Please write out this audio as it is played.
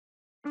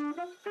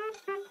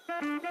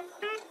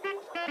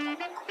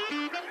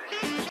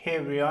Hey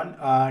everyone,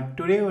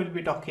 today we'll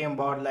be talking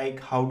about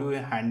like how do we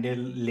handle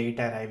late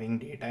arriving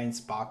data in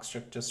Spark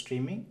structure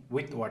streaming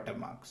with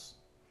watermarks,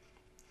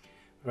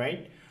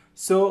 right?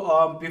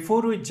 So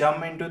before we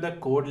jump into the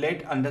code,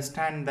 let's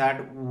understand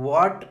that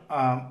what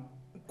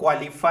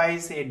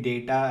qualifies a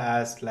data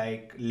as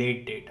like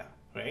late data,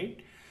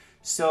 right?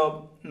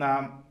 So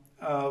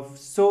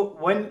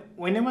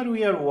whenever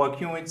we are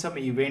working with some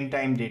event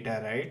time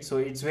data, right? So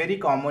it's very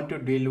common to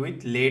deal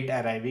with late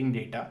arriving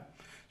data.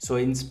 So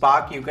in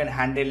Spark, you can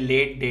handle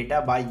late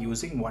data by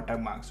using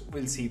watermarks.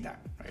 We'll see that,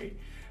 right?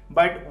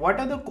 But what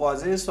are the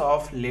causes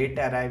of late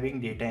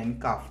arriving data in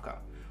Kafka?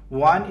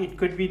 One, it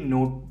could be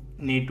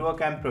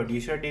network and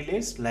producer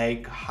delays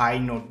like high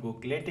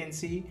notebook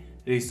latency,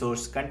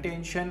 resource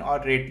contention, or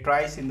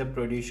retries in the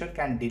producer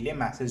can delay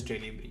message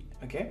delivery.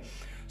 Okay.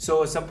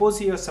 So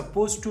suppose you're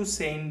supposed to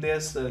send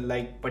this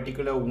like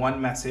particular one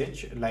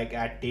message like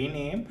at 10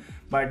 a.m.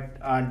 but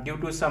due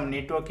to some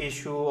network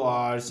issue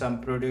or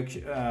some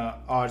production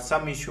or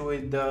some issue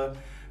with the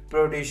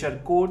producer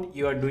code,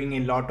 you are doing a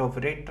lot of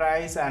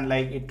retries and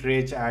like it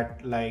reach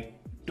at like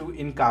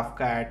in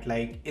Kafka at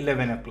like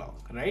 11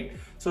 o'clock, right?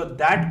 So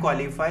that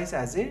qualifies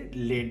as a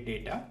late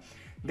data.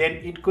 Then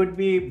it could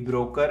be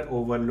broker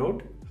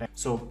overload.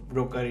 So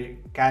broker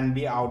can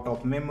be out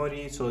of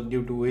memory, so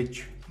due to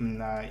which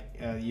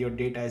your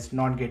data is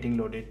not getting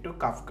loaded to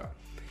Kafka.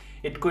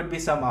 It could be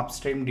some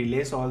upstream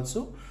delays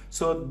also.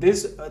 So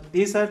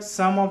these are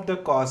some of the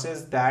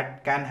causes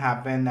that can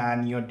happen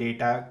and your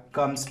data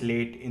comes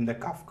late in the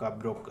Kafka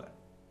broker,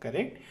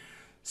 correct?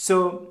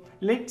 So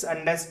let's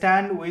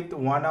understand with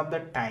one of the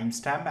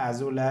timestamp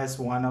as well as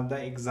one of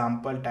the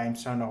example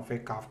timestamp of a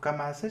Kafka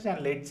message,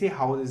 and let's see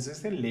how this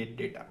is a late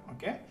data.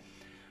 Okay.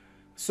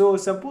 So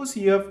suppose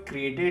you have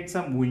created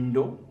some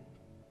window.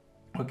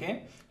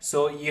 Okay.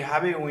 So you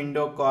have a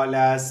window called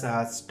as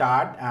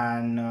start,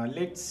 and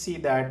let's see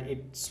that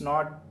it's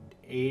not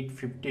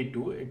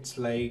 8:52. It's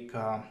like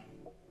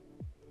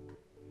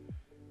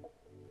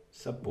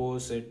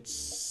suppose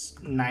it's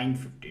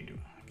 9:52.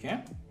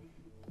 Okay.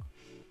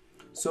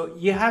 So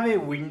you have a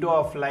window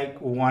of like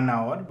 1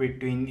 hour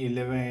between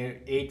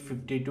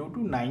 8:52 to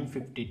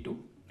 9:52.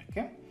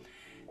 Okay.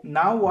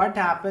 Now what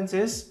happens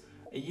is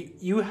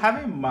you have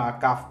a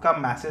Kafka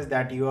message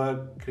that you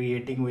are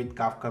creating with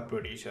Kafka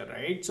producer,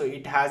 right? So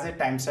it has a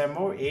timestamp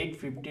of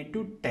 8:50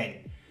 to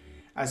 10.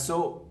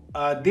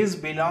 This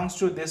belongs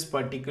to this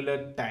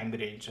particular time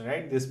range,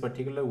 right? This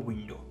particular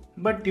window.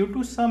 But due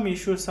to some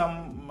issues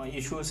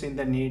in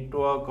the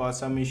network or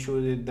some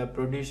issues with the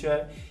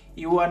producer,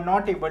 you are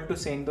not able to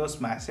send those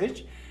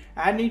message,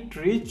 and it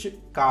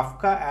reached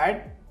Kafka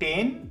at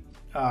 10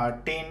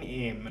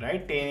 a.m.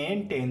 right? 10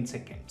 a.m. 10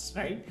 seconds,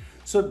 right?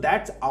 So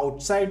that's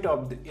outside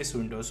of this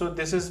window. So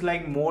this is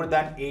like more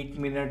than 8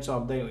 minutes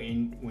of the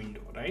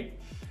window, right?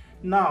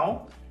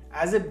 Now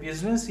as a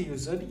business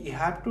user, you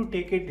have to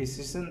take a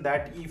decision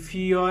that if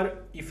you're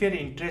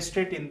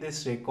interested in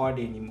this record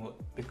anymore,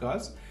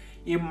 because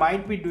you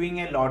might be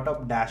doing a lot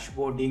of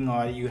dashboarding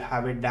or you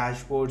have a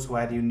dashboards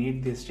where you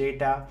need this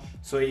data.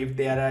 So if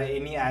there are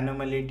any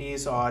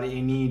anomalies or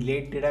any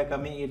late data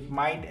coming, it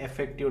might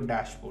affect your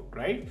dashboard,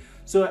 right?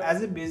 So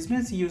as a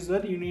business user,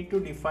 you need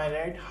to define,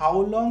 right, how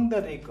long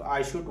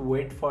I should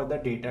wait for the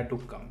data to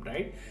come,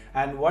 right?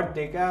 And what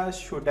data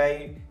should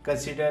I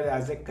consider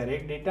as a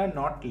correct data,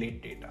 not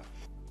late data.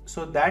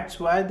 So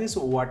that's why this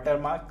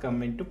watermark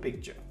come into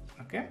picture.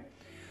 Okay.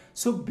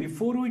 So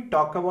before we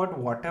talk about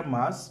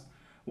watermarks,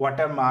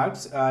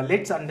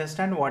 let's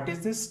understand what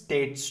is the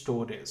state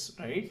store is,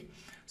 right?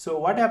 So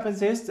what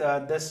happens is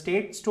the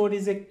state store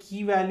is a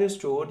key value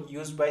store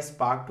used by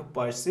Spark to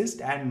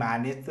persist and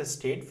manage the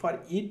state for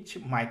each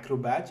micro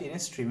batch in a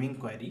streaming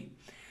query.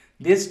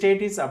 This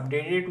state is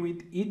updated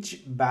with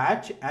each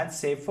batch and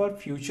saved for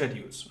future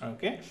use.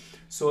 Okay.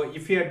 So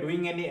if you are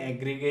doing any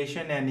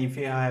aggregation and if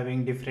you are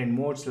having different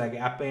modes like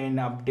append,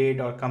 update,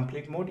 or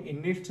complete mode, it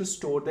needs to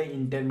store the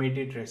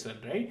intermediate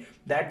result, right?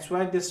 That's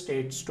why the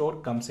state store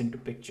comes into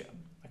picture.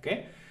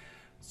 Okay.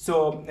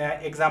 So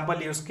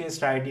example use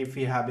case, right? If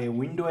you have a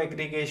window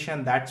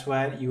aggregation, that's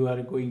where you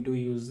are going to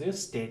use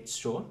this state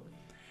store.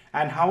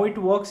 And how it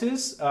works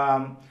is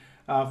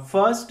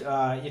first,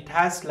 it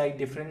has like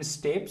different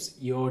steps.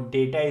 Your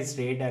data is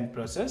read and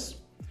processed.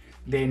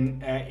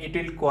 Then it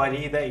will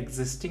query the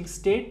existing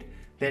state.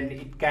 Then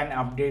it can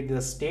update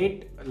the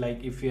state,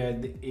 like if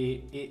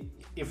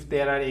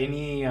there are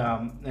any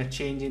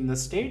change in the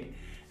state,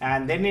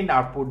 and then it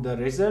output the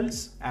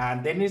results,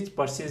 and then it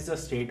persists the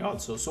state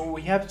also. So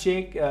we have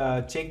check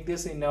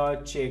this in our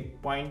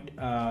checkpoint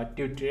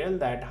tutorial,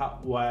 that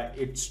why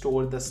it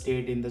stored the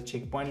state in the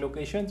checkpoint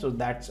location. So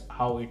that's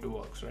how it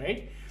works,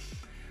 right?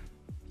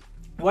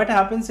 What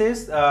happens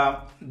is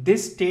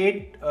this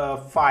state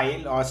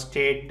file or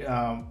state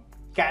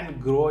can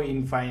grow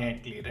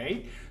infinitely,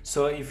 right?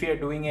 So if you're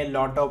doing a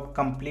lot of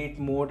complete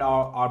mode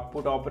or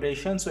output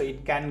operations, so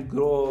it can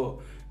grow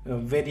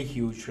very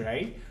huge,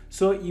 right?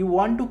 So you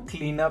want to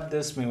clean up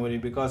this memory,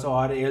 because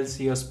or else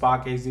your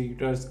Spark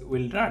executors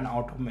will run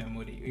out of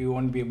memory. You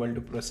won't be able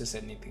to process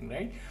anything,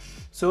 right?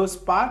 So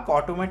Spark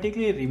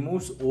automatically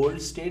removes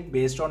old state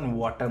based on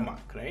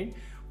watermark, right,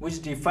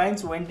 which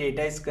defines when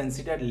data is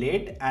considered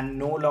late and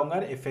no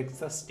longer affects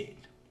the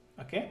state.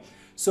 Okay,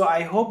 so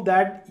I hope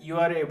that you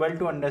are able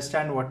to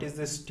understand what is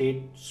this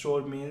state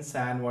store means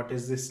and what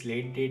is this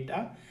late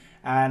data.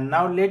 And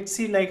now let's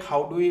see like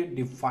how do we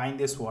define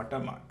this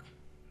watermark.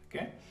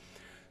 Okay,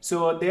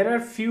 so there are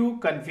few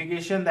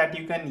configuration that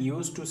you can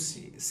use to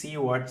see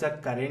what's the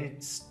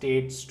current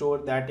state store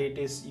that it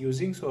is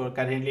using. So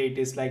currently it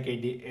is like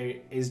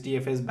a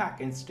SDFS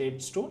backend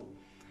state store.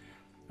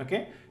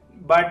 Okay,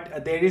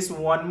 but there is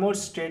one more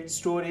state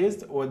store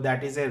is, or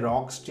that is a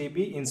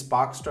rocksdb in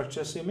Spark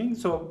structure streaming.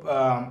 So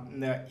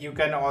you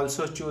can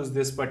also choose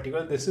this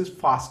particular, this is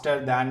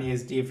faster than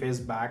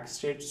SDFS back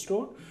state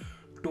store.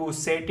 To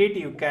set it,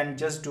 you can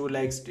just do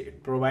like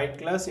state provide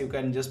class, you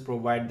can just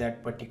provide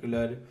that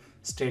particular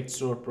state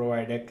store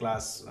provider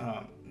class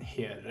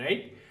here,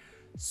 right?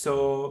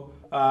 So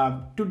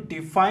to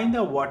define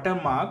the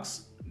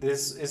watermarks,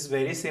 this is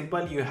very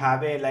simple. You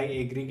have a like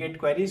aggregate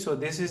query. So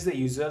this is the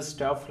usual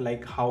stuff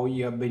like how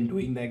you have been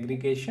doing the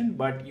aggregation,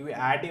 but you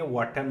add a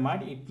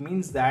watermark. It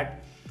means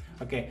that,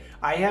 okay,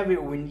 I have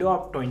a window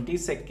of 20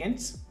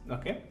 seconds,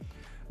 okay,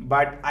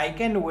 but I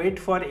can wait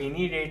for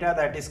any data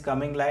that is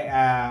coming like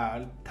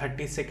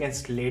 30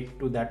 seconds late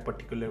to that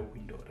particular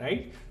window,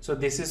 right? So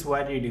this is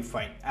what you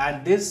define,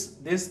 and this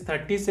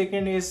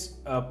 30-second is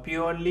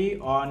purely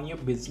on your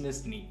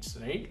business needs,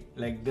 right?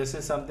 Like this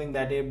is something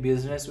that a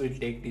business will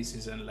take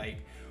decision, like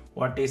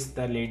what is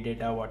the late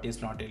data, what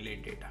is not a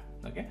late data.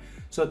 Okay,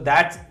 so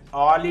that's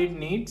all it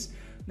needs.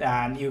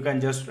 And you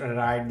can just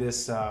write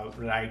this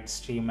write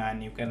stream,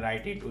 and you can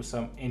write it to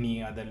some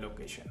any other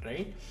location,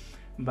 right?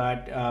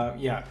 But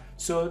yeah,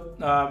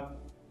 so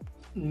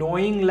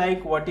knowing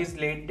like what is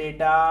late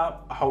data,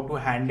 how to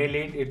handle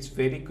it, it's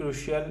very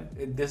crucial.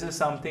 This is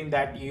something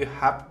that you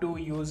have to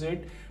use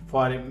it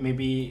for.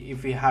 Maybe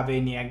if you have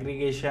any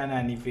aggregation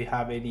and if you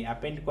have any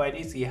append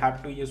queries, you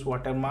have to use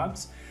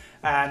watermarks.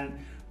 And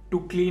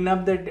to clean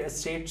up the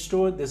state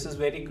store, this is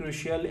very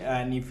crucial.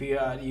 And if you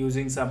are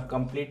using some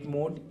complete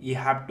mode, you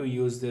have to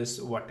use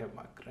this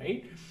watermark,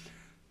 right?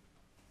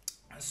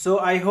 So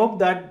I hope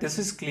that this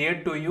is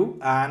clear to you,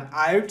 and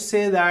I would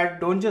say that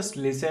don't just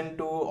listen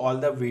to all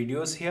the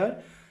videos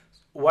here.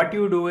 What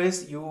you do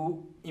is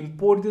you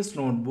import this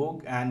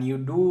notebook and you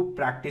do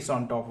practice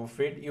on top of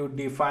it. You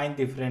define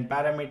different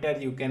parameters.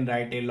 You can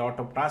write a lot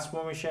of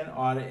transformation,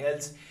 or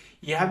else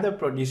you have the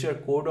producer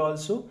code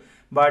also.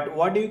 But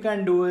what you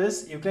can do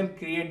is you can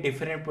create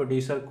different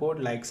producer code.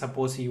 Like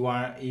suppose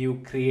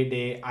you create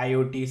a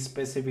IoT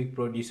specific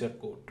producer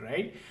code,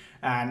 right?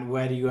 And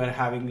where you are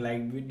having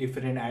like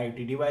different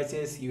IoT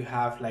devices, you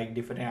have like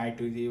different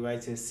IoT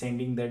devices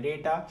sending the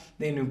data,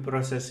 then you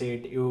process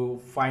it,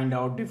 you find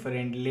out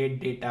different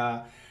late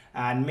data,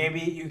 and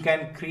maybe you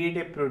can create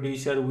a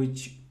producer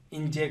which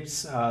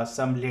injects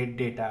some late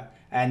data,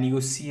 and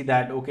you see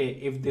that, okay,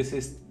 if this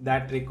is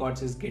that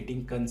records is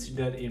getting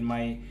considered in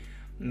my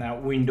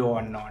window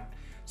or not.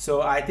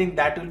 So I think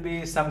that will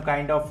be some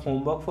kind of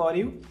homework for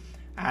you.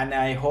 And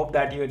I hope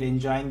that you're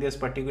enjoying this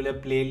particular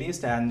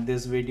playlist and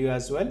this video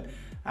as well.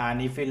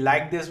 And if you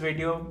like this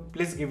video,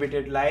 please give it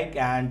a like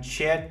and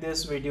share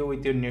this video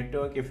with your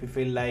network if you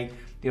feel like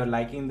you're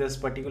liking this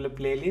particular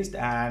playlist.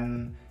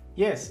 And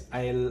yes,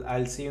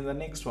 I'll see you in the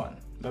next one.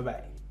 Bye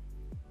bye.